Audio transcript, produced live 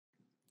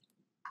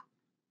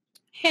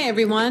Hey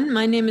everyone,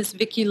 my name is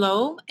Vicki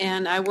Lowe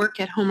and I work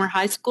at Homer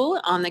High School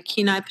on the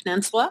Kenai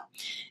Peninsula.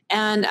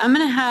 And I'm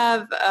going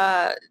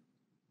to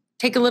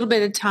take a little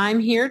bit of time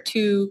here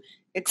to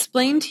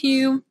explain to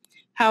you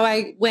how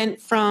I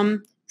went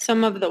from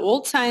some of the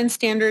old science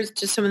standards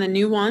to some of the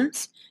new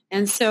ones.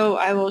 And so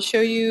I will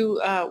show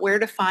you where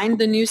to find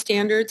the new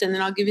standards, and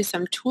then I'll give you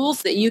some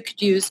tools that you could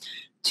use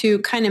to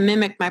kind of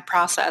mimic my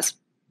process.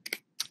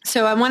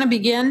 So I want to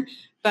begin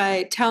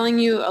by telling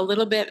you a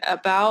little bit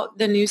about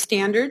the new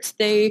standards.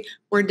 They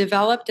were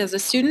developed as a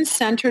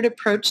student-centered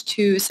approach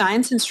to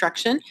science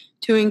instruction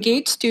to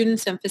engage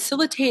students and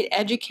facilitate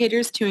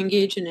educators to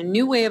engage in a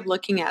new way of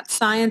looking at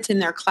science in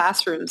their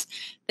classrooms.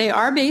 They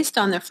are based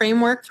on the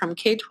framework from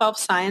K-12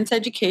 science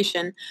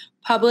education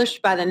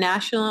published by the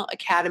National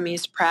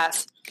Academies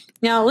Press.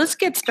 Now let's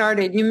get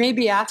started. You may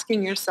be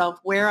asking yourself,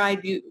 where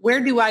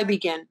do I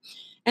begin?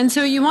 And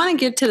so you want to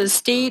get to the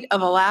state of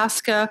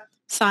Alaska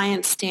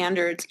science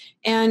standards,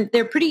 and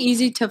they're pretty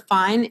easy to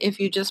find if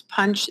you just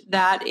punch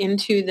that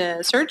into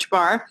the search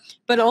bar,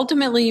 but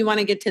ultimately you want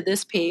to get to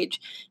this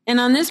page. And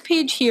on this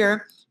page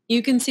here,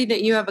 you can see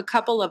that you have a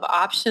couple of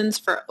options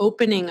for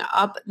opening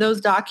up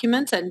those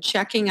documents and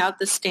checking out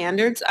the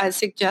standards. I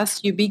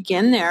suggest you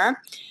begin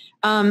there.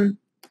 And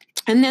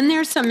then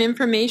there's some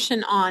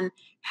information on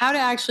how to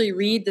actually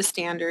read the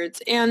standards.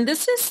 And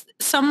this is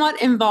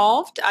somewhat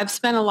involved. I've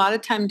spent a lot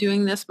of time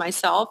doing this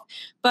myself,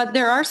 but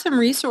there are some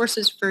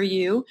resources for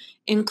you,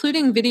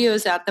 including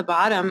videos at the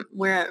bottom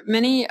where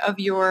many of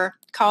your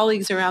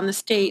colleagues around the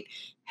state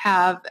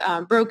have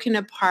broken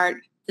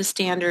apart the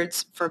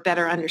standards for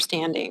better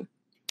understanding.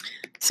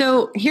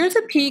 So here's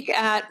a peek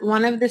at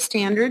one of the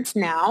standards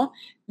now.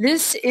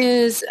 This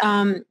is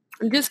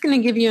I'm just going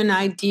to give you an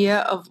idea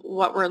of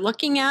what we're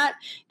looking at.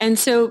 And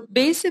so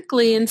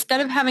basically, instead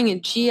of having a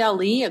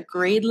GLE, a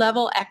grade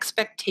level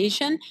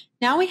expectation,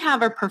 now we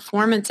have a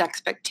performance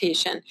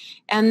expectation.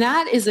 And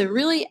that is a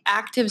really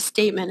active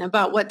statement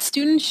about what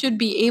students should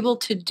be able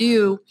to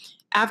do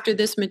after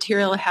this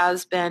material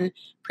has been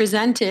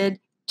presented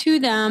to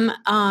them.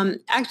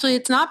 Actually,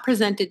 it's not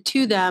presented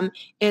to them.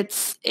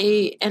 It's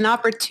an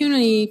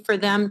opportunity for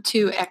them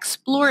to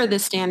explore the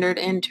standard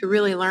and to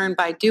really learn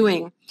by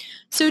doing.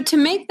 So to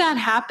make that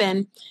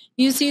happen,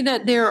 you see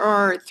that there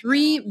are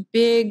three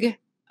big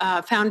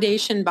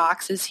foundation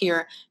boxes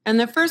here. And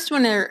the first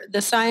one are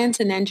the science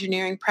and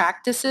engineering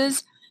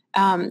practices.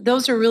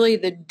 Those are really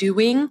the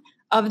doing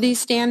of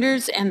these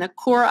standards, and the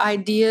core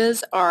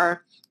ideas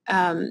are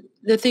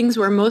the things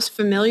we're most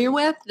familiar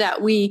with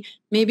that we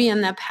maybe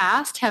in the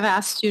past have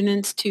asked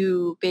students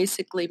to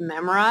basically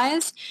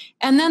memorize.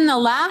 And then the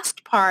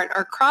last part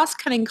are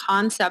cross-cutting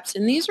concepts,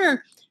 and these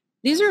are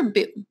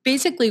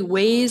basically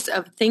ways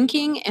of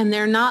thinking, and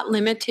they're not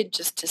limited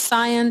just to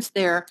science.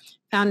 They're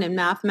found in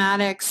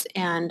mathematics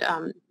and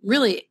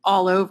really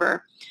all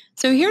over.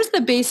 So here's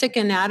the basic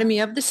anatomy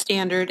of the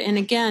standard. And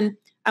again,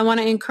 I want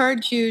to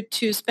encourage you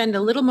to spend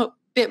a little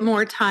bit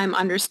more time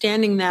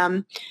understanding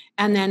them,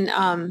 and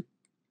then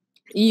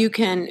you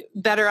can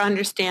better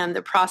understand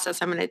the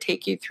process I'm going to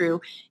take you through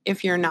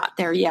if you're not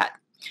there yet.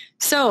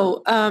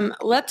 So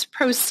let's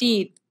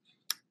proceed.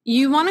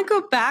 You want to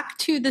go back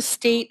to the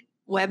state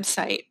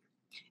website,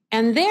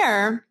 and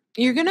there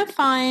you're going to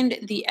find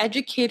the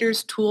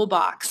Educator's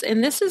Toolbox,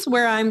 and this is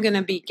where I'm going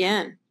to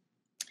begin.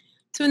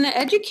 So in the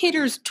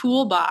Educator's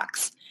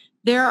Toolbox,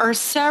 there are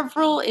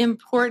several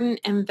important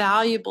and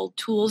valuable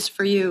tools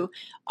for you.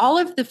 All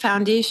of the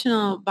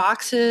foundational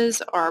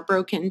boxes are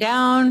broken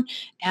down,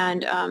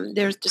 and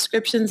there's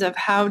descriptions of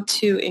how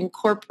to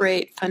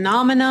incorporate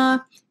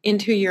phenomena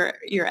into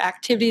your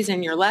activities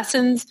and your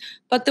lessons.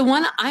 But the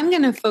one I'm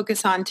going to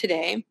focus on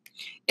today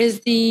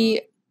is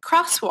the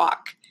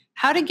crosswalk,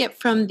 how to get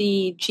from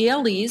the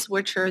GLEs,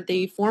 which are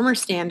the former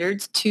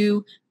standards,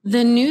 to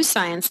the new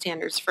science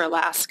standards for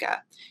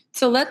Alaska.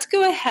 So let's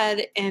go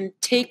ahead and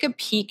take a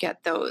peek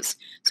at those.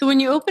 So when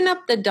you open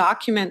up the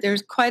document,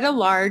 there's quite a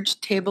large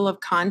table of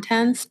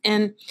contents.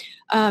 And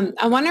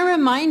I want to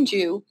remind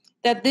you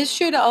that this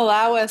should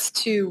allow us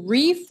to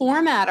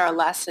reformat our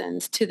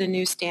lessons to the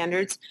new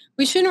standards.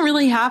 We shouldn't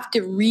really have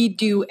to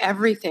redo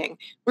everything.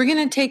 We're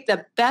going to take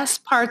the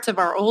best parts of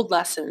our old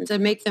lessons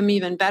and make them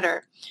even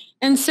better.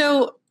 And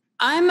so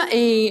I'm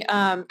a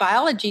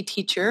biology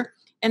teacher,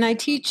 and I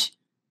teach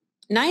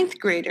ninth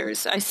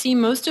graders. I see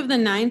most of the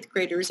ninth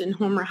graders in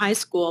Homer High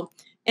School,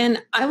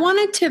 and I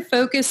wanted to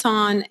focus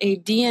on a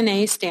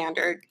DNA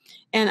standard.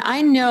 And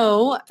I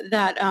know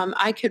that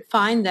I could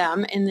find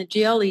them in the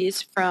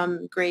GLEs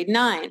from grade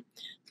 9. So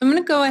I'm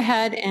going to go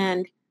ahead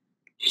and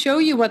show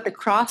you what the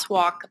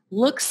crosswalk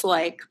looks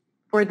like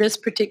for this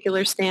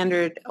particular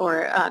standard,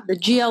 or the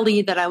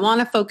GLE that I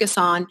want to focus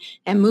on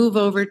and move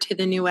over to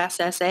the new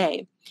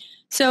SSA.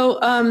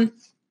 So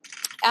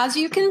as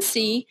you can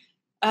see,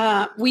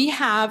 we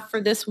have,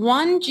 for this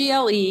one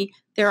GLE,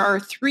 there are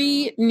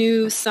three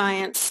new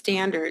science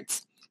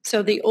standards.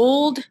 So the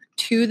old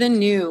to the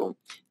new.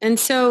 And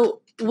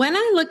so when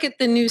I look at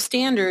the new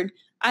standard,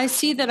 I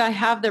see that I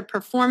have the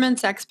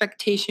performance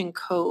expectation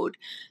code.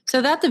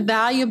 So that's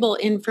valuable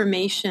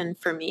information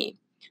for me.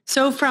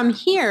 So from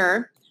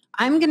here,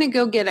 I'm going to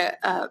go get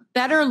a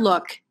better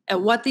look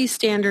at what these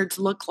standards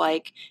look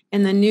like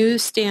in the new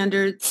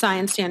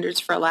science standards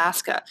for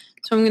Alaska.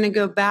 So I'm going to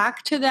go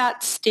back to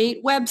that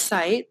state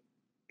website,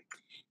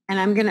 and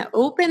I'm going to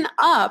open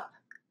up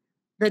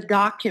the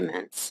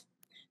documents.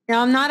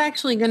 Now, I'm not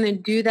actually going to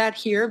do that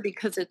here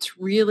because it's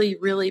really,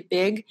 really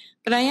big,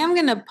 but I am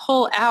going to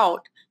pull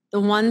out the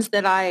ones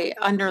that I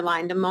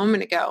underlined a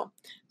moment ago.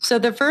 So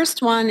the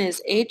first one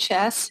is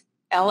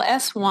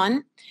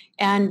HSLS1,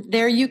 and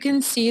there you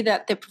can see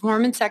that the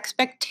performance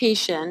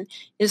expectation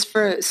is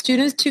for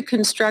students to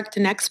construct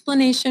an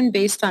explanation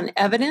based on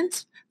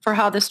evidence for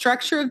how the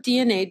structure of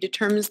DNA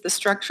determines the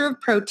structure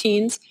of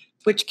proteins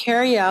which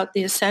carry out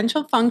the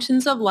essential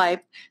functions of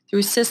life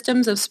through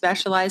systems of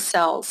specialized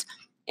cells.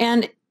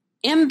 And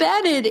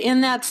embedded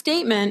in that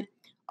statement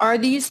are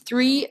these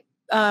three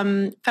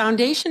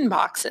foundation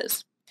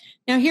boxes.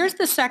 Now, here's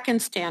the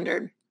second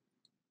standard.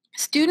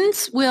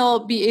 Students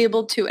will be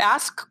able to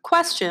ask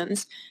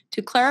questions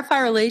to clarify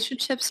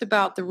relationships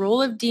about the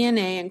role of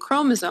DNA and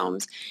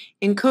chromosomes,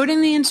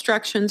 encoding the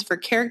instructions for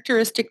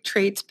characteristic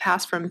traits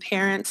passed from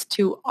parents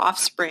to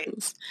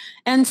offspring.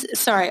 And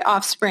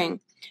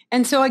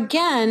so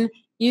again,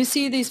 you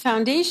see these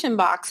foundation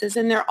boxes,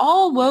 and they're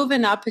all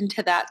woven up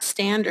into that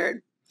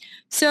standard.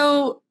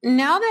 So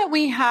now that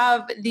we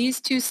have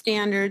these two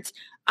standards,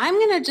 I'm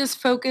going to just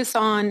focus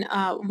on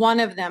one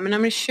of them, and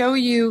I'm going to show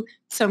you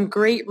some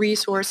great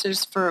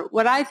resources for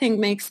what I think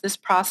makes this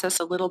process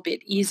a little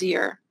bit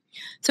easier.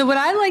 So what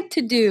I like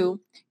to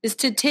do is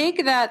to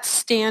take that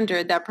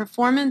standard, that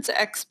performance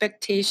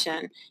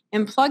expectation,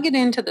 and plug it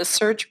into the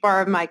search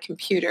bar of my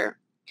computer.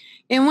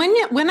 And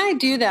when I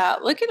do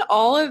that, look at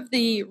all of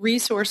the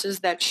resources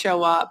that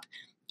show up.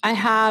 I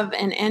have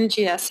an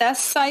NGSS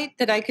site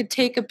that I could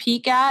take a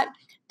peek at.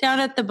 Down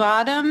at the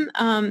bottom,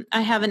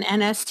 I have an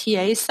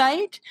NSTA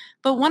site,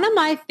 but one of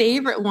my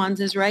favorite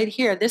ones is right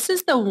here. This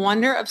is the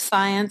Wonder of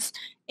Science,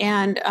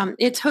 and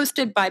it's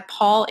hosted by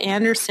Paul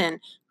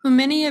Anderson, who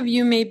many of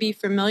you may be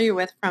familiar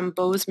with from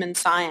Bozeman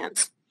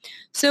Science.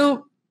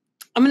 So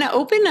I'm going to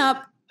open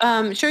up,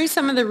 show you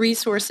some of the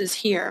resources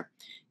here.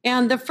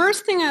 And the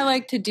first thing I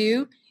like to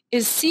do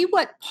is see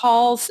what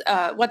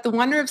what the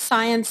Wonder of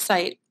Science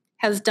site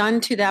has done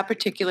to that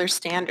particular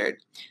standard.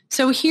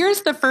 So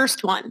here's the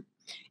first one.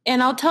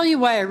 And I'll tell you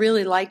why I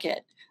really like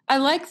it. I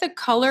like the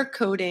color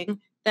coding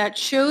that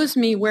shows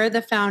me where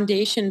the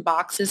foundation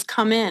boxes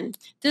come in.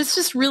 This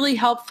is really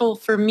helpful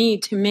for me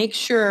to make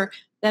sure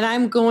that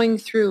I'm going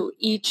through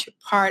each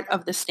part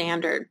of the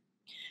standard.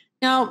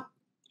 Now,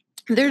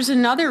 there's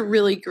another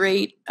really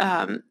great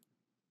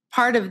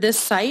part of this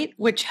site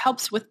which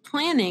helps with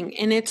planning,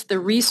 and it's the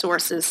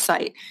resources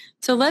site.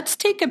 So let's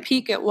take a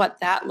peek at what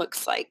that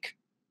looks like.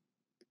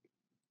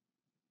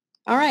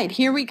 All right,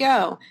 here we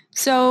go.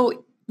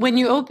 So when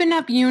you open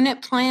up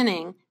unit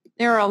planning,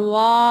 there are a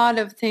lot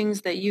of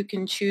things that you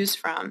can choose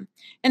from.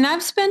 And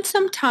I've spent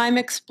some time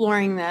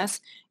exploring this,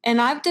 and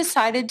I've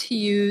decided to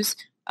use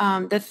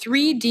the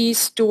 3D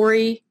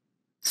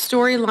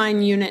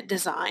storyline unit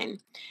design.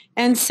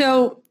 And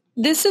so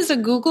this is a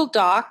Google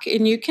Doc,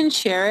 and you can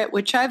share it,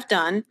 which I've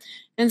done.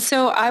 And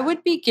so I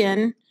would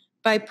begin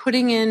by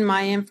putting in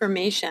my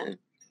information.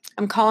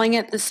 I'm calling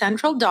it the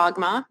Central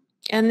Dogma,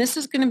 and this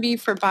is going to be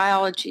for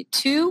Biology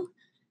 2.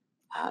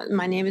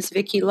 My name is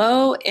Vicki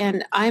Lowe,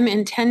 and I'm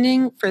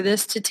intending for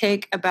this to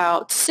take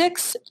about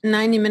 6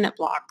 90-minute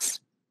blocks.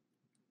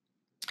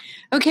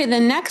 Okay, the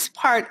next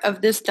part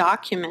of this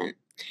document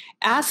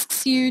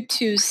asks you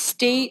to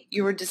state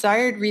your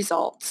desired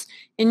results,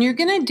 and you're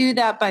going to do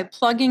that by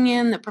plugging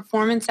in the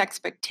performance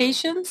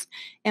expectations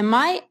and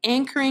my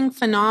anchoring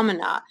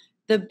phenomena.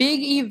 The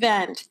big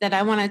event that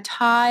I want to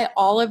tie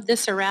all of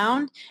this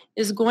around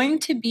is going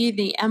to be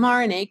the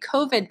mRNA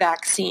COVID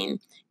vaccine.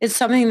 It's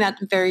something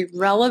that's very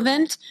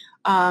relevant.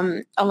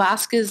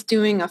 Alaska is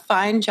doing a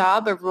fine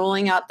job of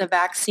rolling out the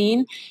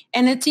vaccine,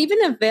 and it's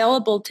even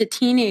available to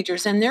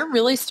teenagers, and they're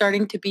really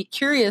starting to be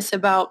curious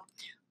about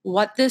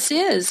what this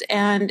is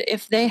and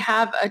if they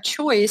have a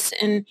choice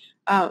in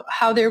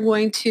how they're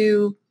going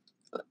to,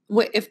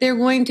 if they're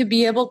going to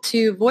be able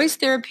to voice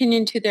their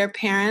opinion to their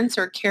parents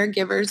or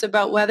caregivers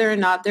about whether or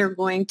not they're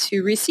going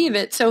to receive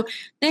it. So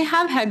they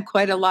have had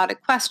quite a lot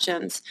of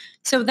questions.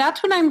 So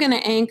that's what I'm going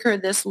to anchor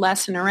this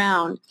lesson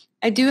around.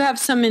 I do have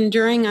some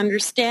enduring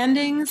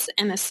understandings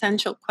and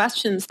essential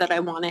questions that I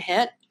want to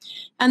hit.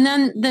 And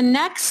then the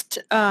next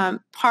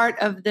part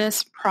of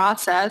this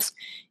process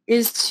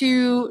is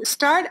to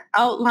start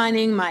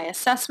outlining my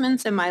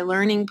assessments and my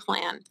learning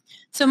plan.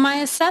 So my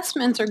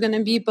assessments are going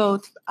to be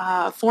both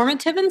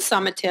formative and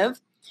summative,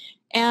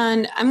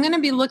 and I'm going to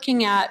be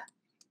looking at,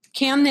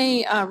 can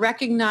they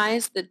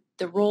recognize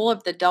the role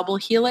of the double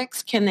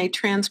helix? Can they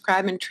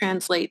transcribe and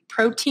translate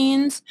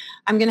proteins?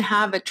 I'm going to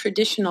have a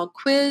traditional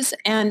quiz,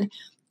 and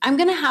I'm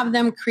going to have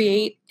them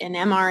create an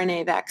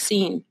mRNA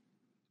vaccine.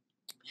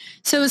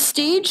 So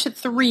stage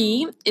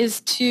 3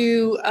 is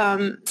to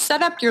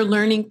set up your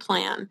learning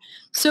plan.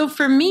 So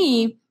for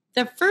me,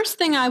 the first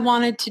thing I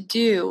wanted to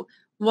do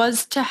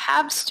was to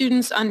have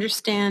students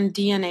understand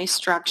DNA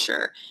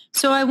structure.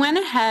 So I went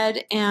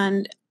ahead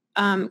and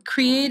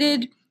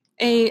created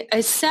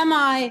a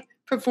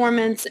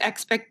semi-performance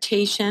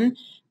expectation,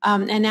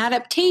 an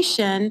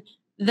adaptation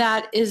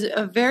that is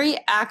a very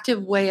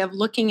active way of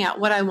looking at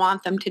what I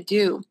want them to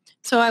do.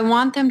 So I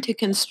want them to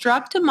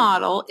construct a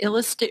model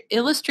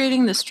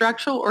illustrating the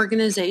structural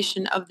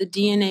organization of the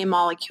DNA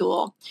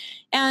molecule.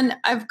 And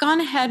I've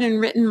gone ahead and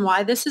written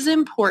why this is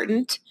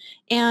important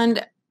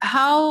and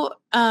how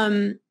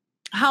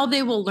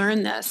they will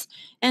learn this.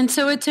 And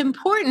so it's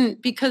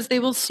important because they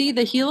will see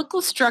the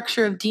helical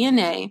structure of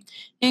DNA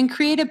and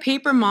create a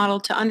paper model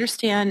to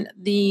understand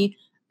the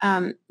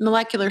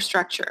molecular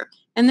structure.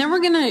 And then we're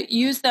going to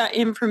use that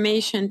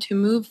information to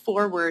move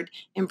forward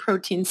in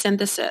protein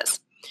synthesis.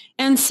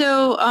 And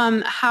so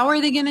how are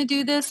they going to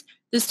do this?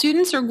 The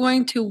students are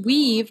going to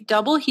weave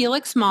double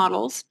helix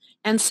models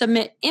and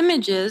submit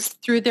images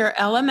through their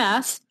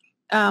LMS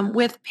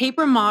with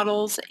paper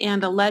models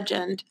and a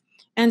legend.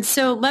 And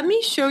so let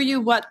me show you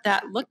what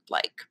that looked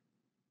like.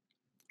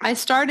 I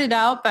started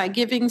out by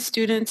giving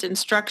students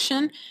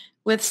instruction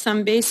with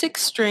some basic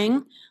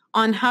string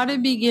on how to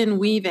begin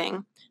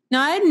weaving.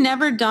 Now, I had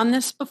never done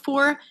this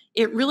before.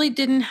 It really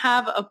didn't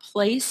have a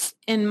place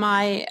in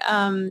my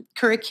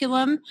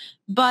curriculum,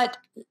 but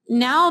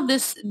now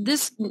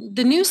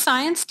the new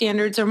science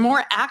standards are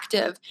more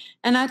active,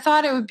 and I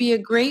thought it would be a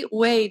great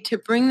way to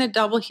bring the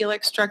double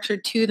helix structure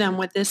to them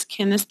with this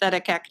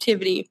kinesthetic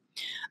activity.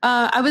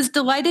 I was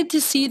delighted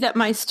to see that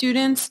my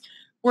students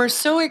were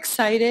so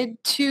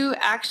excited to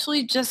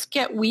actually just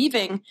get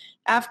weaving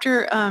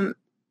after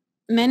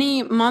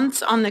many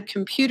months on the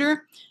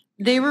computer.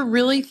 They were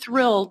really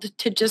thrilled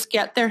to just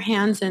get their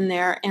hands in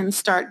there and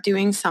start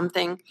doing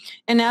something.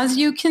 And as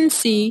you can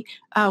see,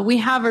 we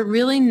have a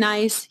really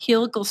nice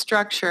helical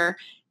structure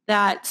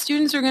that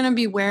students are going to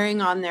be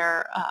wearing on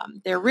their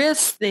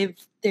wrists.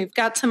 They've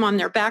got some on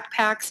their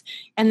backpacks,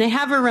 and they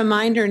have a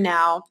reminder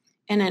now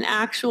and an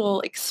actual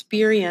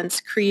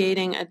experience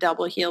creating a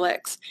double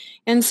helix.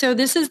 And so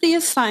this is the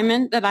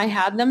assignment that I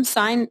had them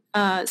send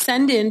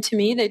in to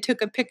me. They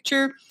took a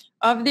picture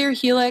of their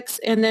helix,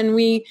 and then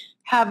we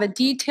have a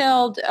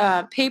detailed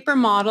paper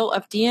model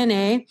of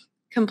DNA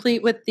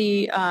complete with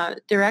the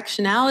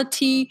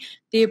directionality,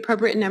 the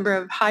appropriate number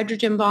of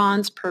hydrogen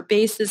bonds per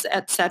bases,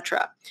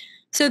 etc.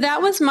 So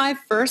that was my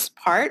first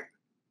part.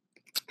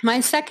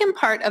 My second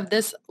part of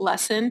this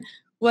lesson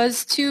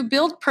was to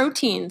build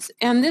proteins,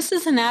 and this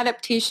is an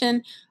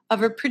adaptation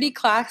of a pretty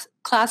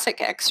classic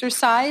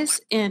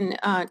exercise in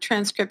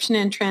transcription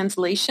and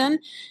translation.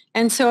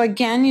 And so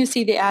again, you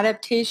see the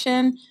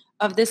adaptation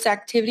of this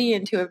activity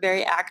into a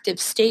very active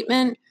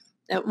statement,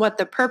 what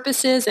the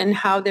purpose is and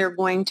how they're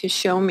going to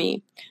show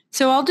me.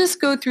 So I'll just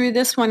go through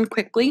this one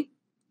quickly.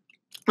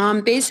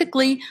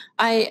 Basically,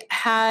 I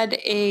had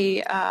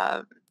a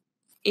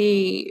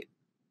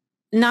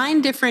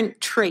 9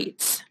 different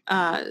traits,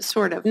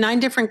 9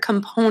 different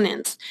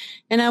components.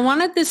 And I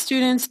wanted the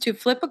students to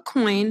flip a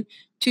coin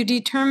to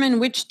determine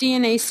which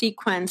DNA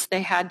sequence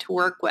they had to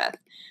work with.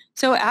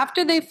 So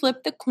after they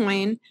flipped the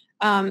coin,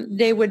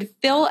 they would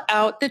fill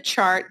out the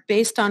chart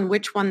based on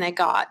which one they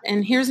got.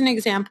 And here's an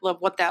example of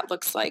what that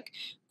looks like.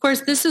 Of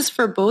course, this is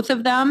for both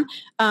of them,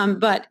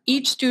 but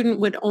each student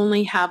would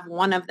only have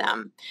one of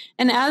them.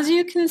 And as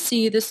you can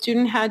see, the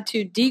student had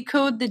to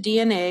decode the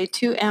DNA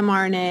to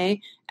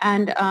mRNA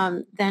and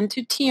then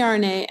to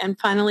tRNA and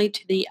finally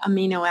to the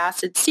amino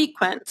acid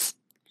sequence.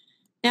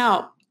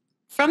 Now,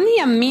 from the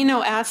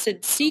amino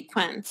acid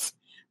sequence,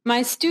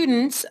 my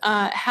students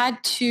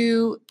had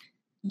to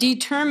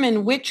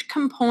determine which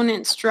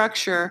component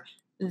structure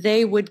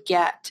they would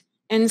get.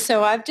 And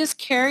so I've just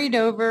carried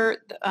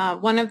over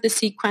one of the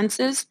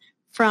sequences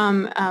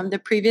from the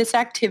previous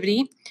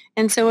activity.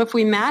 And so if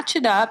we match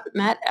it up,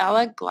 met,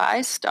 ella, gly,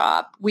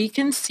 stop, we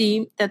can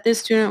see that this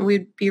student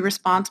would be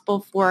responsible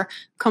for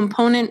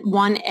component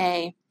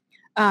 1A.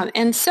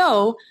 And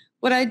so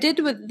what I did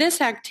with this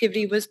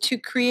activity was to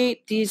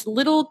create these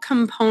little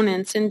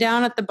components, and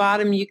down at the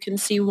bottom you can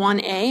see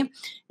 1A,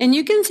 and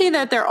you can see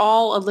that they're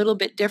all a little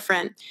bit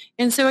different.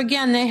 And so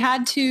again, they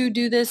had to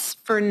do this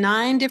for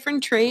 9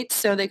 different traits,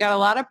 so they got a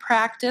lot of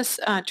practice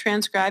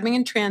transcribing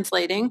and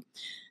translating.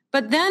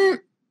 But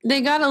then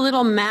they got a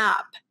little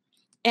map,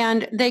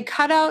 and they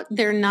cut out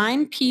their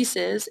 9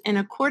 pieces, and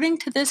according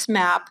to this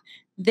map,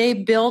 they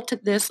built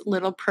this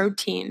little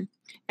protein.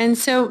 And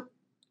so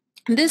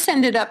this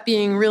ended up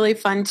being really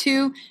fun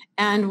too,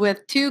 and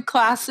with 2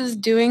 classes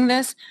doing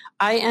this,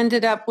 I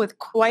ended up with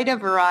quite a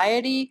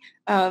variety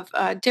of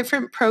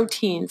different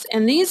proteins.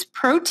 And these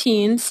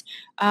proteins,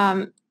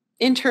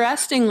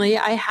 interestingly,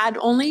 I had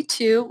only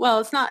 2.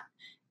 Well,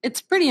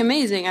 it's pretty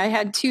amazing. I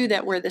had 2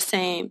 that were the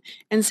same.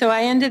 And so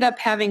I ended up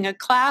having a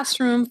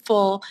classroom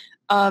full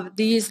of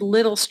these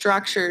little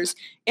structures.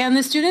 And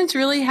the students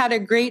really had a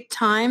great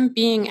time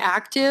being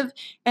active,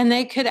 and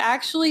they could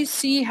actually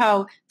see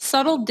how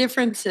subtle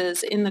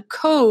differences in the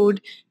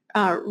code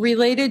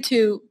related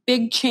to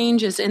big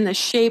changes in the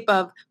shape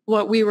of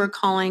what we were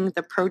calling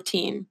the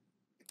protein.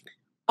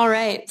 All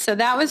right, so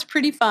that was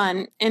pretty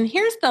fun. And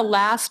here's the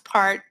last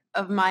part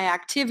of my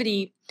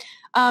activity.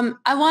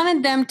 I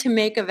wanted them to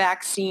make a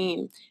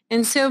vaccine.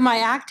 And so my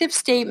active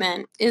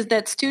statement is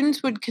that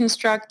students would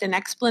construct an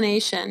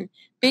explanation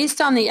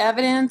based on the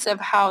evidence of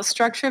how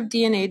structure of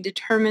DNA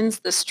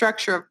determines the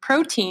structure of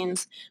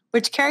proteins,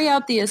 which carry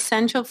out the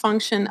essential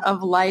function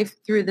of life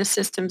through the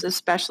systems of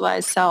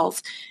specialized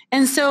cells.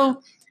 And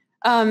so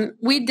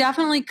we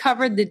definitely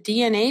covered the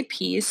DNA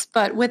piece,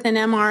 but with an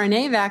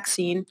mRNA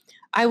vaccine,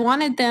 I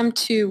wanted them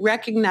to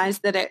recognize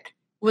that it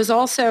was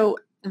also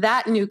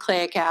that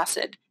nucleic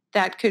acid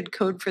that could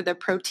code for the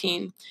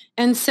protein.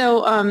 And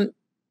so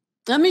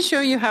let me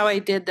show you how I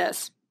did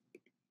this.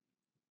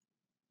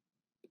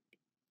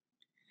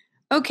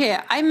 Okay,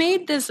 I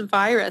made this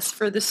virus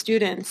for the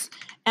students,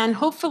 and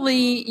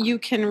hopefully you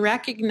can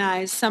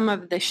recognize some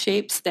of the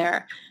shapes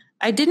there.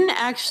 I didn't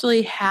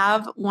actually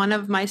have one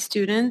of my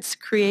students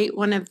create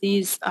one of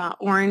these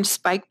orange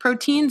spike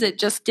proteins. It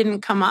just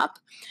didn't come up.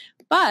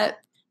 But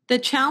the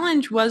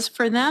challenge was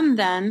for them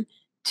then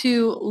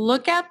to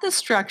look at the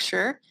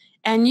structure,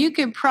 and you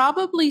could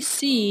probably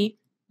see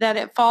that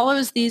it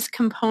follows these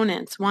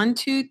components, 1,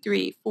 2,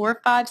 3,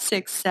 4, 5,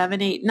 6,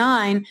 7, 8,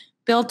 9,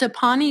 built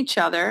upon each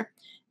other.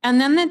 And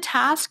then the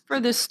task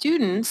for the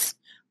students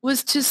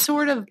was to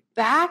sort of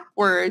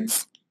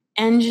backwards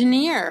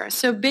engineer.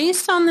 So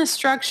based on the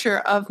structure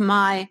of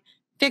my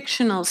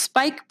fictional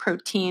spike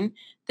protein,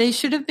 they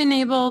should have been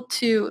able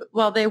to,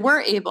 well, they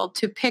were able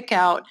to pick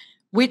out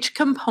which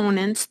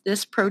components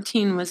this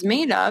protein was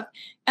made of,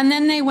 and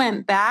then they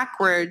went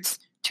backwards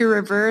to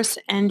reverse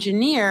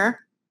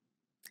engineer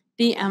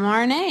the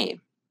mRNA.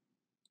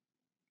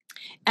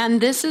 And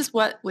this is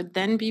what would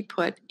then be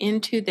put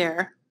into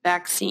their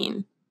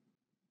vaccine.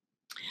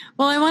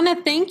 Well, I want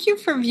to thank you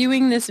for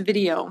viewing this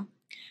video.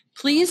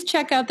 Please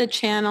check out the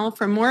channel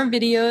for more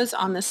videos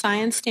on the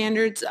science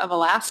standards of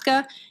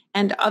Alaska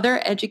and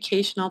other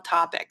educational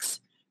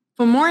topics.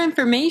 For more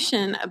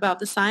information about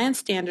the science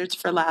standards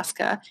for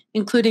Alaska,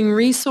 including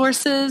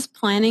resources,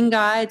 planning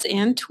guides,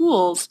 and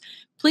tools,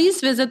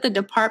 please visit the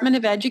Department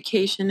of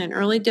Education and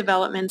Early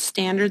Development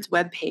Standards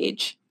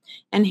webpage.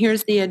 And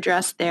here's the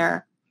address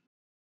there.